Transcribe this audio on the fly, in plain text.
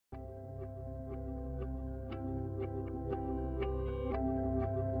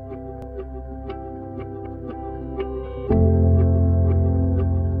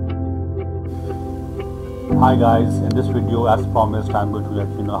Hi guys, in this video as promised I'm going to let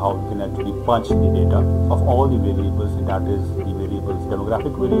you know how you can actually punch the data of all the variables, that is the variables,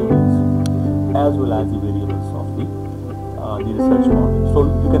 demographic variables as well as the variables of the research model. So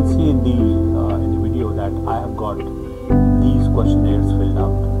you can see in the video that I have got these questionnaires filled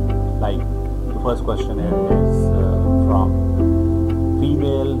out. Like the first questionnaire is from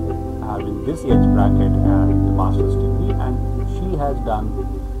female having this age bracket and the master's degree, and she has done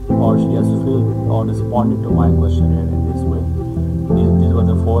or she has filled or responded to my questionnaire in this way. These were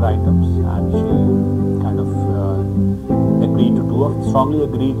the 4 items, and she kind of strongly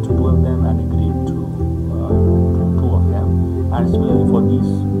agreed to 2 of them and agreed to 2 of them. And similarly for these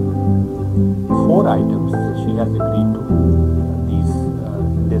 4 items, she has agreed to these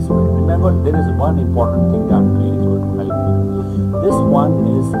in this way. Remember, there is one important thing that really is going to help you. This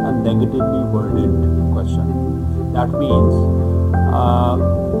one is a negatively worded question. That means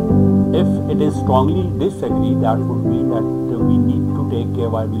if it is strongly disagree, that would mean that we need to take care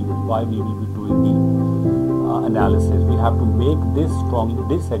why we will be doing the analysis. We have to make this strongly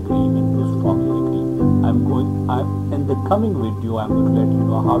disagree into strongly agree. In the coming video, I'm going to let you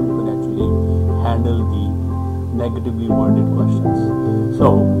know how you can actually handle the negatively worded questions.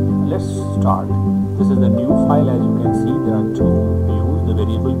 So let's start. This is the new file. As you can see, there are 2 views, the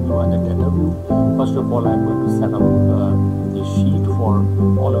variable view and the data view. First of all, I'm going to set up the sheet for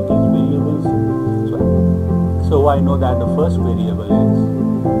all of these variables. So I know that the first variable is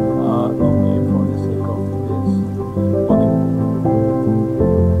okay, for the sake of this,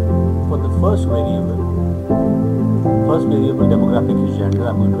 for the first variable demographic is gender.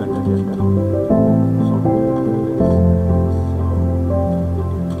 I'm going to enter gender. So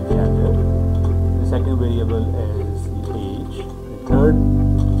gender. The second variable is the age. The third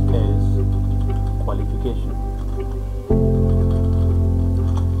is qualification.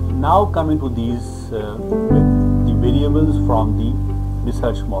 Now coming to these the variables from the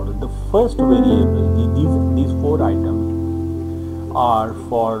research model. The first variable, these 4 items are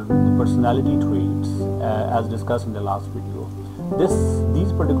for the personality traits as discussed in the last video.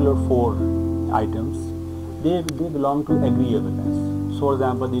 These particular 4 items, they belong to agreeableness. So for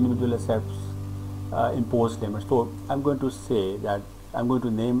example, the individual accepts imposed limits. So I'm going to say that I'm going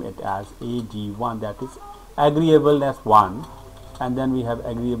to name it as AG1, that is agreeableness 1, and then we have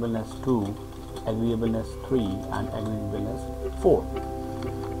agreeableness 2, agreeableness 3 and agreeableness 4.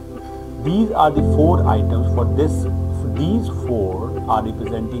 These are the 4 items for this. These 4 are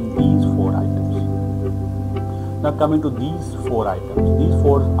representing these 4 items. Now coming to these 4 items. These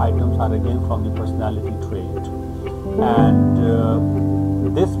 4 items are again from the personality trait, and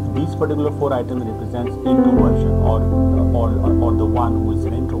these particular 4 items represents introversion or the one who is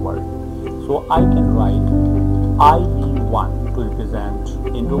an introvert. So I can write IV1 to represent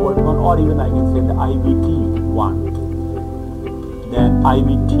introvert 1, or even I can say the IVT 1, then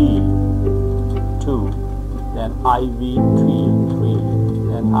IVT 2, then IVT 3,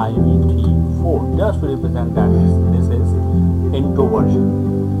 then IVT 4, just to represent that this is introversion.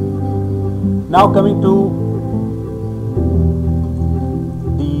 Now coming to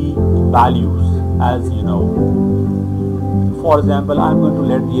the values, as you know, for example, I'm going to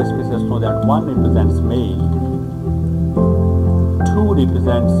let the spss know that 1 represents male, 2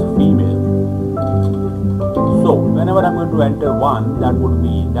 represents female. So whenever I'm going to enter 1, that would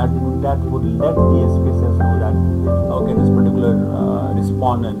mean that would let the spss know that okay, this particular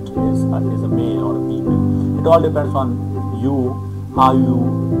respondent is a male or a female. It all depends on you, how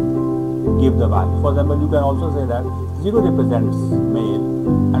you give the value. For example, you can also say that 0 represents male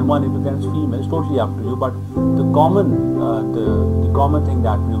and 1 represents female. It's totally up to you, but the common thing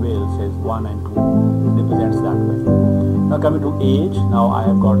that prevails is 1 and 2 represents that way. Now coming to age, now I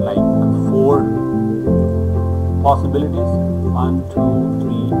have got like 4 possibilities, 1, 2,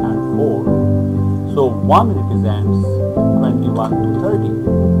 3 and 4. So 1 represents 21 to 30,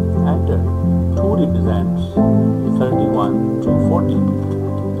 enter. 2 represents 31 to 40.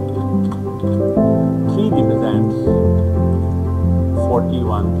 3 represents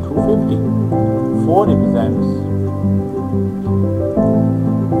 41 to 50. 4 represents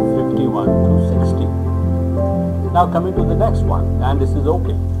 51 to 60. Now coming to the next one, and this is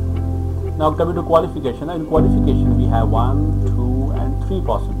okay. Now coming to qualification. Now in qualification we have 1, 2 and 3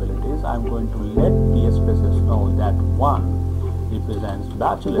 possibilities. I'm going to let the spss know that 1 represents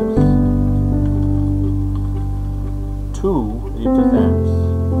bachelor's, 2 represents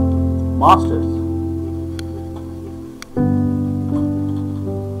master's,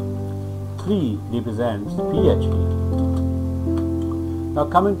 3 represents PhD. Now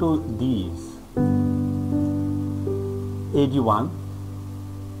coming to these, AG1,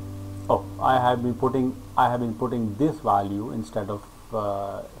 I have been putting I have been putting this value instead of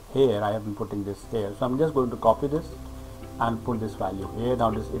here. I have been putting this here. So I'm just going to copy this and put this value here.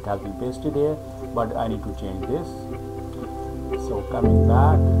 Now this, it has been pasted here, but I need to change this. So coming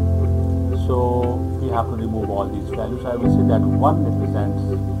back, so we have to remove all these values. I will say that 1 represents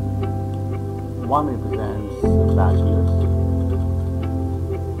bachelor's,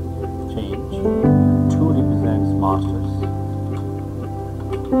 change. 2 represents master's,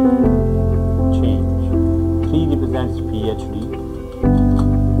 change. 3 represents PhD,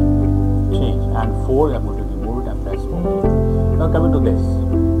 change. And 4, I'm going to remove it and press OK. Now coming to this.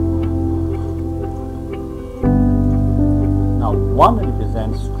 Now 1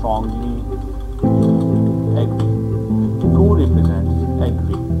 represents strongly agree, 2 represents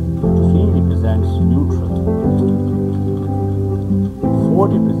agree, 3 represents neutral, 4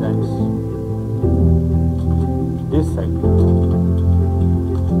 represents disagree,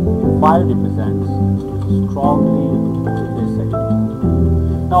 5 represents strongly disagree.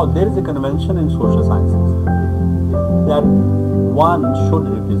 Now there is a convention in social sciences that 1 should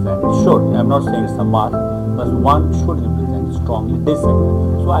represent, I'm not saying it's a must, but 1 should represent strongly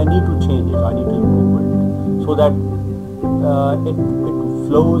disagree. So I need to change it, I need to improve it, so that it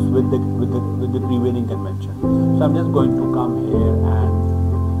flows with the prevailing convention. So I'm just going to come here,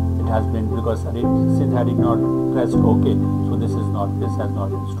 and it has been, because since I did not press OK, so this has not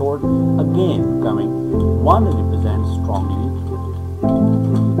been stored. Again coming, 1 represents strongly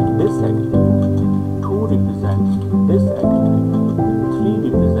disagree, 2 represents disagree, 3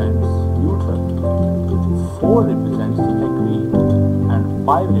 represents neutral, 4 represents agree, and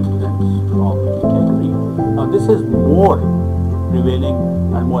 5 represents strongly agree. Now this is more prevailing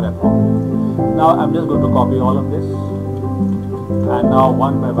and more appropriate. Now I'm just going to copy all of this, and now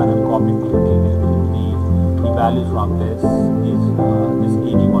one by one I'm copying the values from this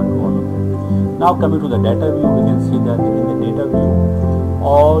AG1 to all of them. Now coming to the data view, we can see that in the data view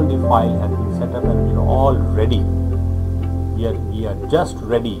all the file has been set up, and we are all ready. We are just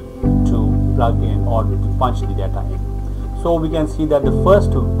ready to plug in or to punch the data in. So we can see that the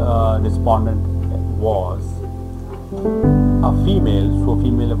first respondent was a female. So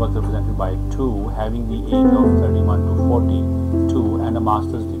female was represented by 2, having the age of 31 to 42 and a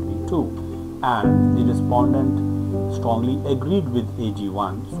master's degree 2, and the respondent strongly agreed with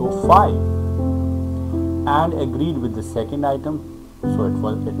AG1, so 5, and agreed with the second item, so it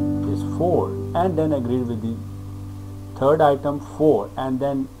is 4, and then agreed with the third item 4, and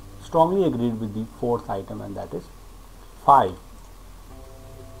then strongly agreed with the fourth item, and that is 5.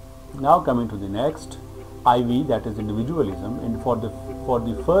 Now coming to the next, IV, that is individualism, and for the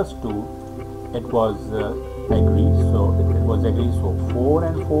first 2 it was agree, so it was agree, so 4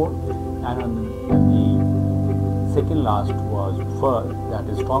 and 4, and the second last was first, that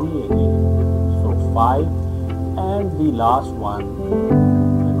is strongly agree, so 5, and the last one,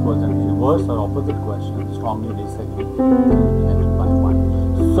 it was an inverse or opposite question, strongly disagree, represented by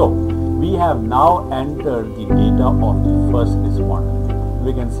 1. So we have now entered the data of the first respondent.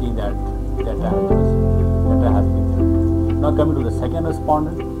 We can see that data has been entered. Now coming to the second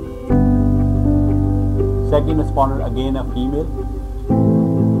respondent. Second respondent, again a female.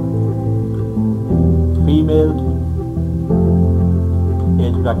 Female,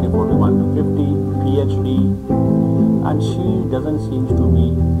 age bracket 41 to 50, PhD, and she doesn't seem to be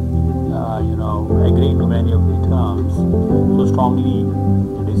agreeing to many of the terms, so strongly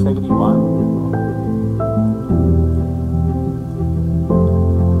disagree 1.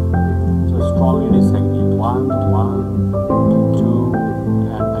 So strongly disagree 1, 2,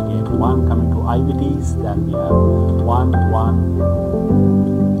 and again 1. Coming to IVTs, then we have 1,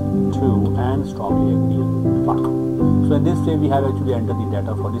 2, and strongly agree 5. So in this way we have actually entered the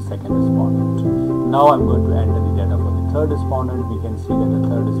data for the second respondent. Now I'm going to enter the data for the third respondent. We can see that the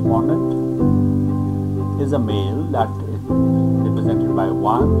third respondent is a male, that is represented by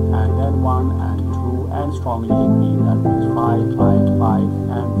 1, and then 1 and 2, and strongly agree, that means 5, 5, 5,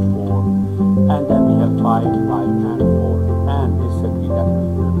 and 4, and then we have 5, 5, and 4, and disagree, that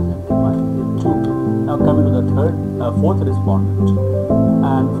is represented by 2. Now coming to the fourth respondent,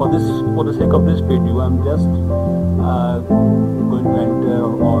 and for the sake of this video, I'm just going to enter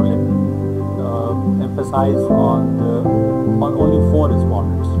or emphasize on only 4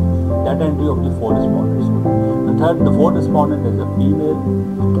 respondents. Data entry of the 4 respondents. The fourth respondent is a female.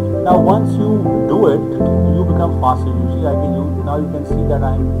 Now once you do it, you become faster. You see, now you can see that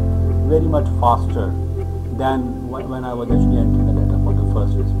I'm very much faster than when I was actually entering the data for the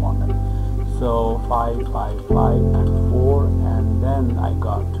first respondent. So 5, 5, 5, and 4, and then I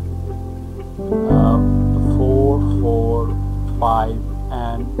got 4, 4, 5,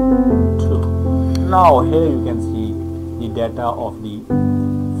 and 2. Now here you can see the data of the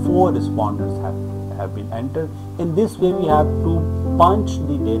 4 respondents have been entered. In this way we have to punch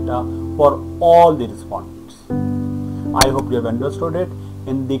the data for all the respondents. I hope you have understood it.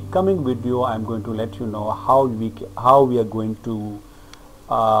 In the coming video I am going to let you know how we are going to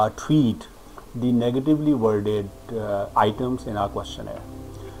treat the negatively worded items in our questionnaire.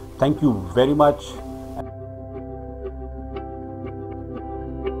 Thank you very much.